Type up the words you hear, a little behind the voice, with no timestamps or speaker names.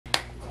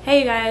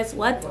Hey guys,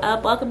 what's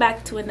up? Welcome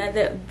back to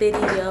another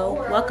video.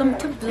 Welcome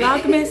to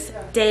Vlogmas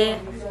Day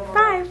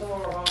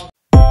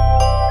 5.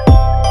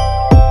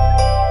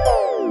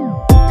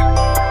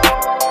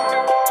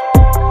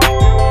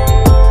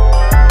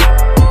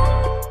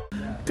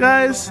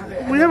 Guys,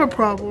 we have a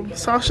problem.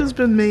 Sasha's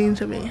been mean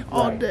to me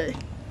all day.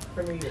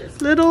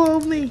 Little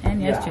old me.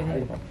 And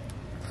yesterday.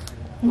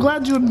 I'm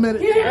glad you admit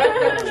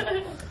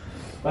it.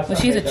 Well,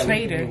 she's a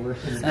traitor.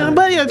 So.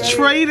 Nobody a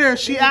traitor.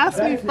 She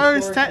asked me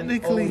first,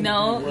 technically.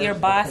 No, your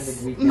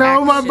boss.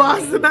 No, my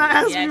boss did not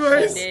ask me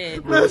first. She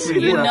did. No, she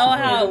didn't. You know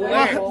how it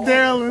works.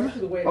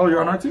 Darylyn. Oh, you're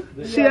on our team?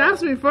 She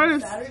asked me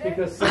first. Get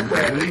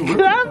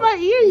out of my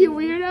ear, you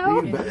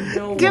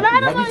weirdo. Get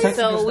out of my ear.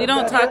 So we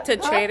don't talk to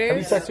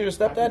traitors. Have you texted your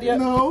stepdad yet?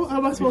 No, how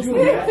am I supposed to?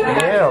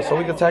 Yeah, so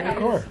we can tag your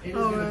car.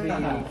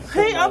 Right.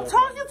 Hey, I'm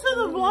talking to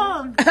the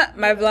vlog.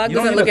 My vlog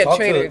doesn't look at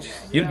traitors.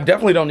 You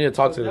definitely don't need to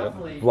talk to the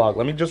vlog.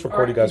 Let me just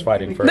record you guys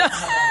fighting first.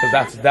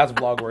 Because that's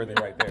vlog worthy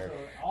right there.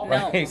 No,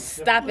 Right?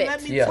 stop it.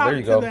 Let me Yeah, talk there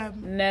you to go.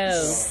 them.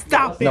 No.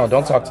 Stop it. No,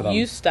 don't talk to them.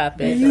 You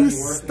stop it. You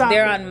stop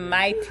They're it. on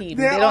my team.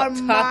 They're They don't on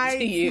talk my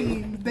to you.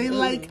 team. They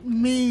like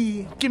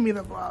me. Give me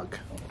the vlog.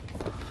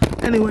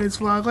 Anyways,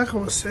 vlog, like I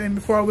was saying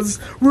before I was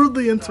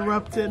rudely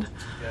interrupted.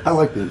 I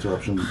like the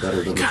interruptions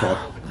better than the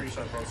talk.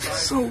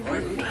 So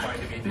rude.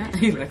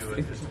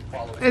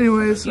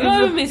 Anyways. You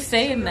don't even be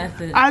saying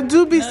nothing. I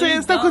do be No, saying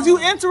you stuff because you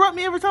interrupt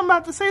me every time I'm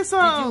about to say Did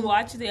something. you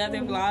watch the other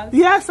vlog?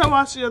 Yes, I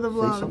watched the other Say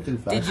vlog. something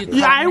fast. Did you?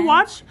 Yeah, I comment?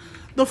 watched.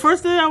 The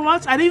first day I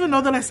watched, I didn't even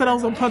know that I said I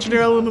was gonna punch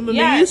Darylyn in the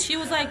Yeah, knees. she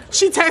was like,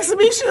 She texted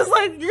me. She was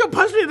like, "You're gonna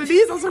punch me in the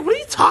knees." I was like, "What are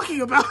you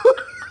talking about?"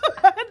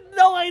 I had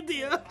no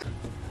idea.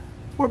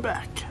 We're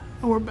back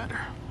and we're better.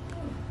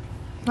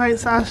 Right,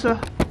 Sasha?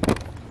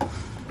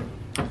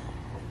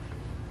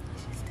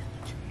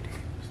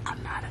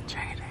 I'm not a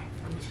traitor.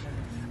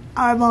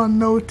 I'm on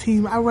no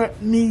team. I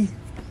rep me.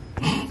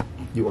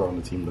 You are on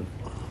the team then.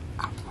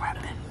 I'm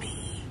repping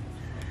me.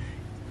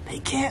 They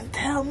can't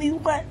tell me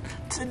what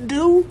to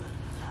do.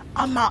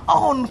 I'm my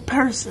own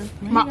person.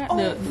 my My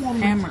own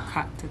woman. camera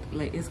cocked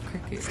like it's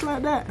crooked. It's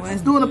like that. Why It's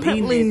is doing a it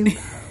pit leaning? lean.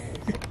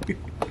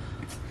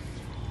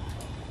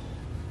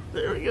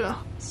 There we go.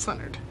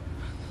 Centered.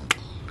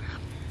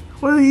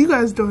 What are you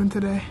guys doing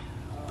today?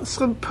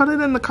 So put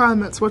it in the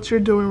comments what you're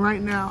doing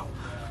right now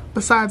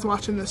besides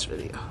watching this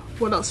video.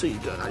 What else are you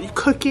doing? Are you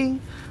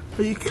cooking?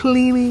 Are you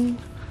cleaning?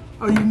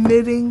 Are you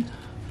knitting?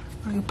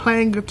 Are you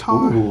playing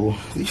guitar? Ooh,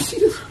 do you see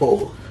this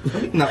hole?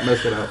 Let me not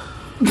mess it up.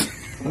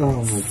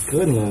 Oh my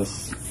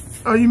goodness.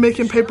 Are you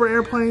making paper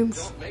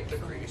airplanes?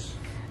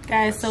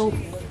 Guys, so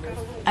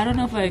I don't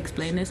know if I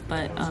explained this,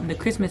 but the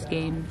Christmas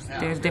games,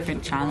 there's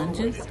different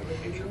challenges,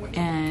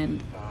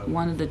 and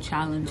one of the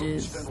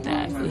challenges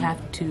that we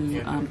have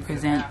to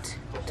present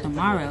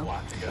tomorrow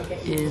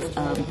is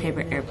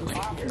paper airplane.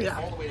 Yeah.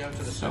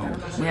 So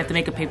we have to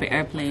make a paper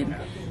airplane,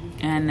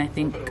 and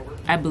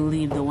I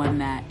believe the one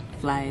that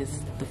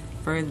flies the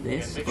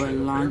furthest or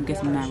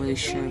longest, I'm not really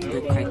sure of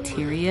the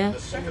criteria,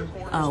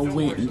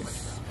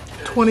 wins.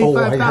 25,000 Oh,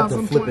 I have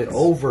to flip it points.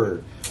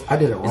 over. I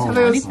did it wrong.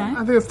 I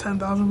think it's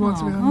 10,000 points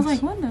to be Oh, I was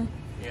honest. like, what the?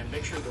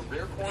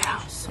 Yeah,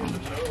 so,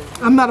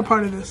 I'm not a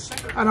part of this.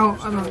 I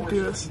don't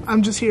do this.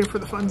 I'm just here for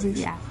the funsies.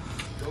 yeah.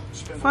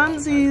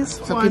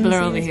 Funsies. So people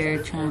are over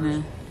here trying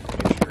to.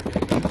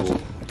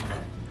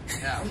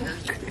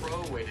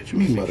 What you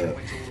mean by that?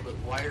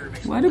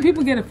 Why do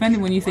people get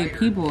offended when you say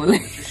people?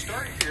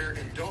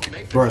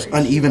 Bro, it's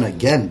uneven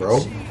again,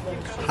 bro.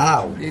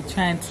 How? They're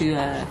trying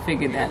to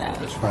figure that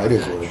out. Alright,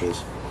 it is what it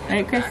is.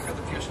 Right, Chris?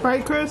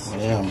 Right, Chris? I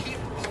am.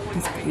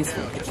 He's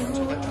focused.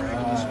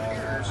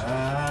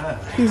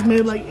 He's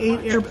made like 8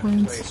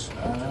 airplanes.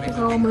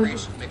 Oh my.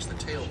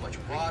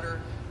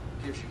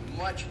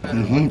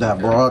 That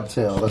broad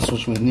tail. That's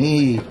what we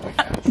need.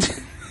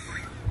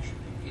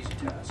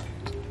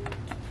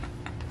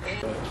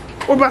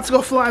 We're about to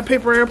go fly a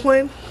paper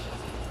airplane.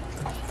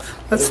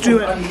 Let's do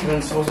it.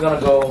 Uneven, so it's gonna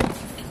go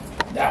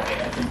that way,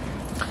 I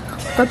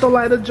think. Let the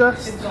light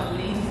adjust. It's gonna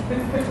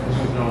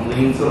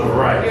lean to the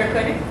right.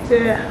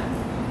 Yeah.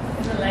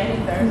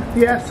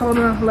 Yes, hold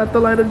on. Let the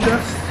light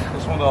adjust.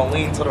 This one's gonna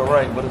lean to the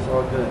right, but it's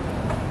all good.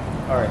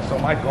 Alright, so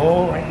my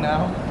goal right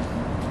now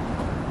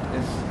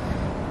is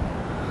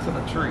to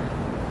the tree.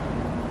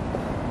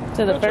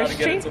 To the I'm trying first to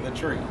get tree? it to the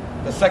tree.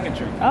 The second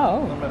tree.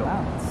 Oh, In the middle.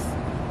 wow.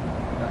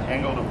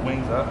 Angle the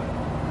wings up.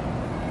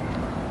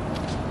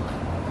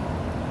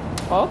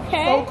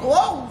 Okay. So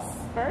close.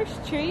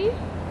 First tree.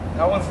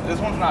 This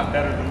one's not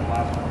better than the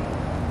last one.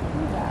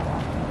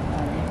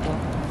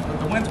 But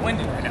the wind's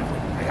windy right now.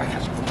 I gotta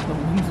catch it. The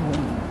wind's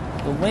winding.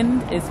 The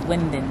wind is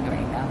winding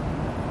right now.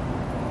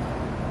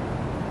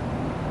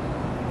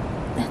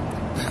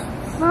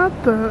 Not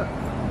the.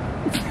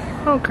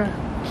 Okay.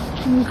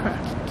 Okay.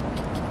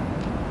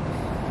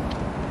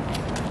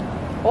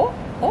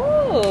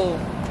 Oh,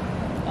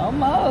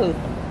 almost.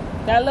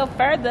 Got a little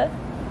further.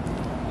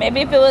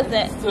 Maybe if it wasn't.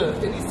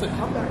 It needs to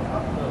come back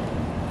up though.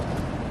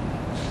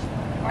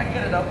 If I can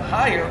get it up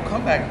higher,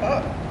 come back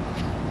up.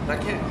 I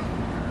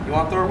can't. You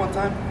want to throw it one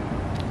time?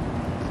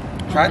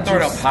 Try to throw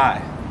it up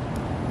high.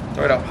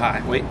 Throw it up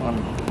high. Wait.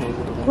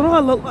 What do I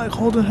look like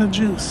holding her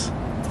juice?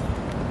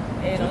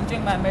 Hey, don't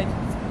drink my emergency.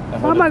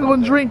 I'm not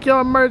gonna drink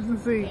your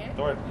emergency.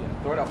 Throw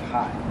it up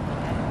high.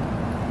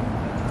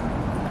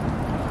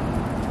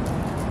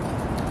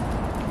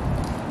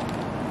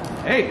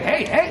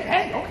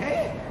 Hey,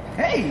 okay.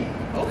 Hey,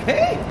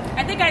 okay.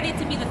 I think I need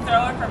to be the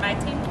thrower for my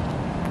team.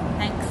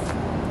 Thanks.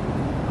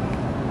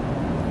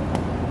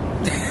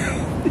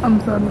 I'm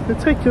done with it.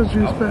 Take your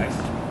juice back.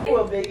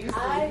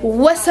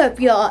 What's up,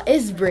 y'all?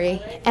 It's Bree,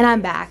 and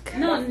I'm back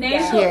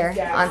here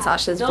on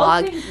Sasha's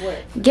vlog.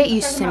 Get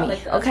used to me,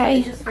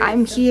 okay?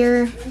 I'm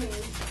here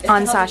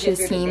on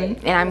Sasha's team,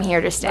 and I'm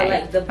here to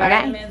stay,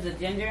 okay?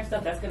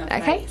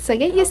 Okay, so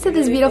get used to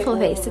this beautiful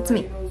face. It's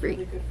me,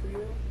 Bree.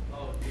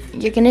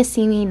 You're gonna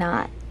see me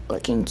not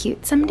looking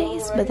cute some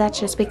days, but that's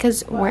just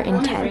because we're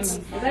intense.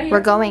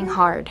 We're going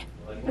hard.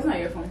 That's not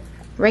your phone.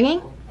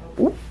 Ringing?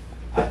 Ooh.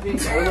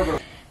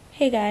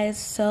 Hey guys,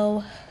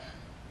 so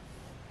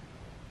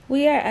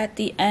we are at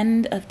the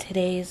end of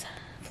today's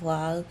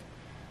vlog.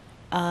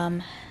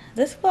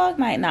 This vlog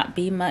might not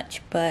be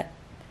much, but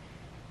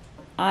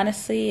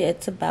honestly,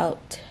 it's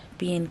about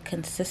being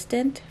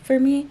consistent for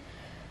me.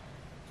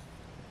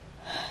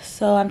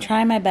 So I'm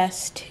trying my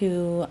best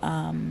to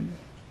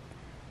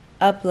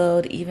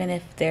upload even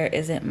if there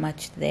isn't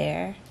much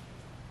there.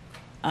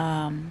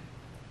 Yeah,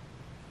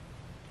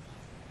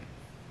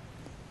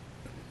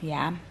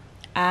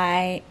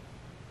 I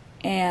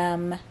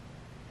am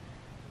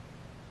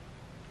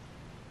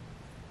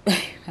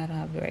I don't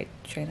have the right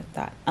train of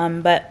thought.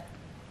 But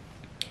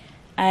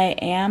I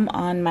am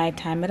on my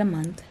time of the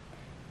month,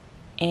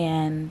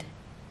 and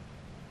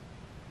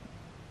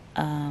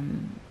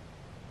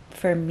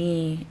for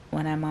me,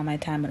 when I'm on my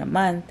time of the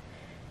month,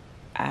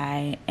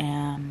 I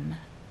am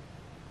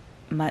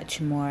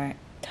much more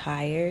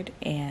tired,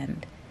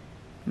 and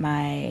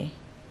my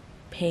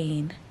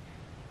pain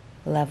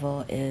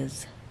level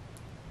is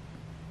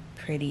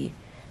pretty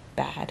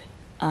bad.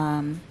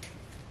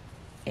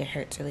 It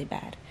hurts really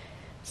bad.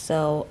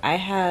 So I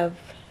have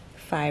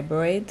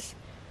fibroids.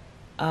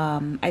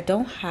 I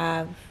don't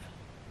have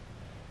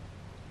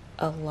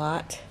a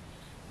lot,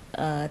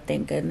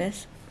 thank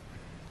goodness.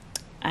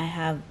 I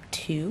have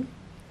 2,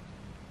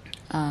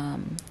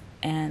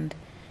 and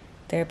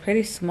they're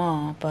pretty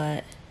small,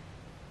 but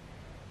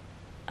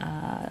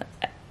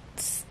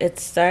it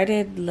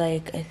started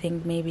like, I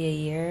think maybe a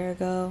year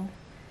ago.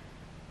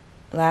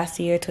 Last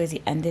year, towards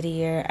the end of the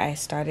year, I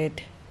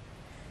started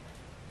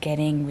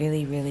getting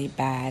really, really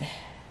bad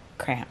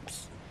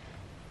cramps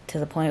to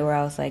the point where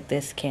I was like,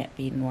 this can't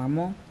be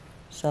normal.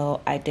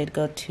 So I did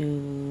go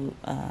to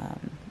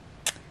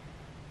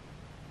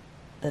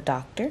the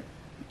doctor,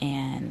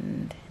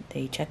 and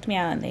they checked me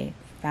out, and they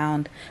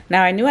found,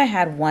 now I knew I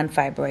had 1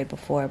 fibroid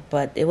before,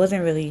 but it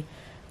wasn't really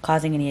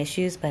causing any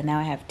issues, but now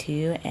I have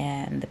 2,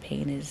 and the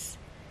pain is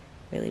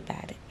really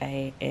bad.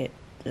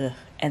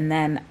 And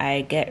then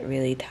I get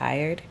really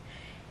tired,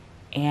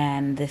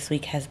 and this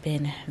week has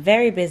been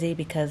very busy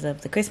because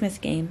of the Christmas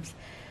games,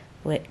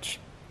 which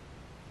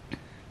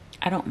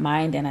I don't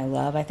mind and I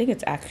love. I think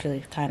it's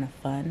actually kind of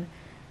fun,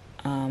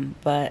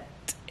 but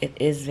it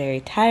is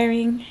very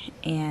tiring.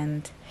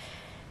 And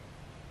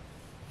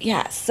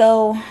yeah,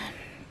 so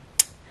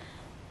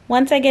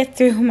once I get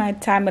through my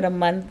time of the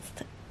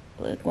month,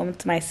 like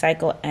once my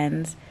cycle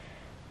ends,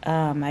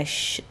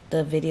 the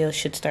videos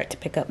should start to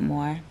pick up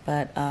more.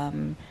 But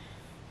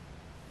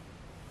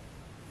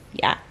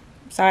yeah,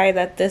 sorry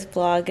that this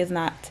vlog is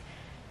not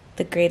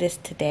the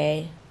greatest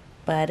today,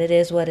 but it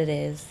is what it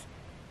is.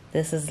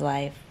 This is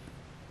life.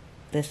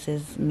 This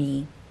is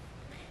me.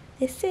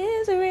 This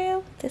is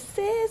real. This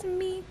is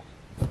me.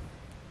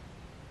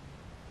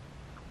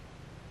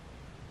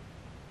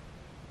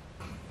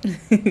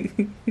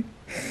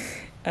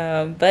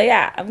 But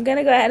yeah, I'm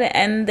gonna go ahead and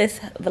end this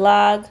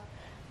vlog.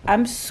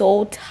 I'm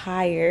so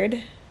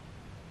tired,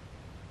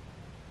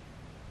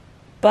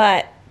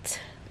 but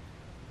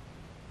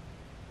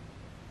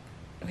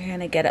we're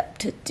gonna get up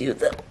to do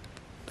the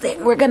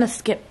thing. We're gonna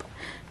skip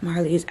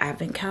Marley's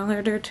advent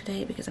calendar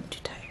today because I'm too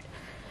tired.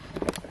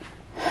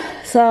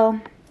 So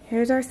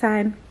here's our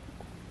sign.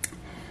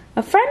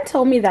 A friend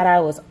told me that I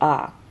was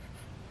off,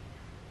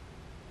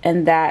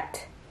 and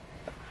that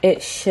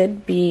it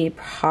should be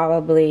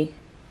probably,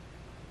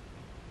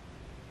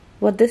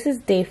 well, this is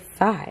day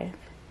 5.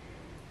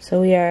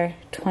 So we are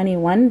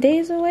 21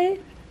 days away.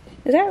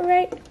 Is that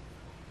right?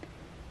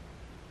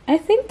 I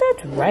think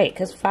that's right,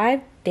 because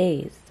 5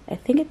 days. I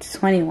think it's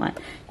 21.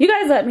 You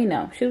guys let me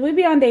know. Should we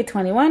be on day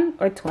 21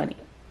 or 20?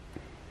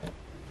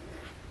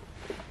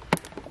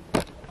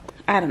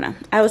 I don't know.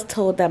 I was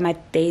told that my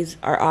days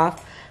are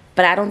off,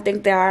 but I don't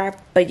think they are.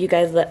 But you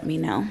guys let me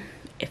know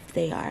if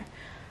they are.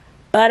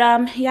 But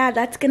yeah,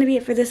 that's going to be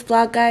it for this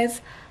vlog,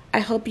 guys. I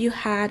hope you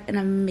had an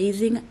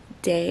amazing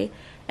day,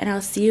 and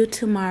I'll see you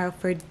tomorrow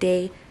for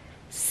day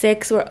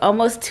 6. We're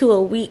almost to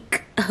a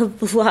week of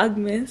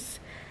Vlogmas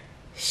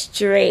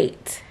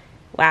straight.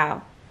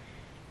 Wow.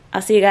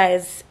 I'll see you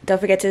guys. Don't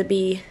forget to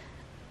be,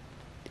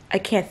 I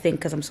can't think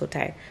because I'm so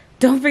tired.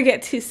 Don't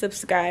forget to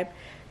subscribe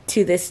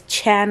to this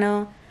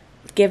channel.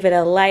 give it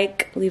a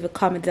like, leave a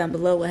comment down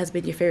below what has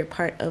been your favorite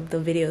part of the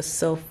video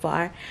so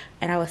far,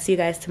 and I will see you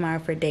guys tomorrow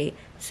for day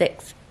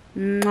 6.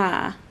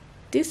 Mwah.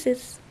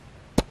 Deuces.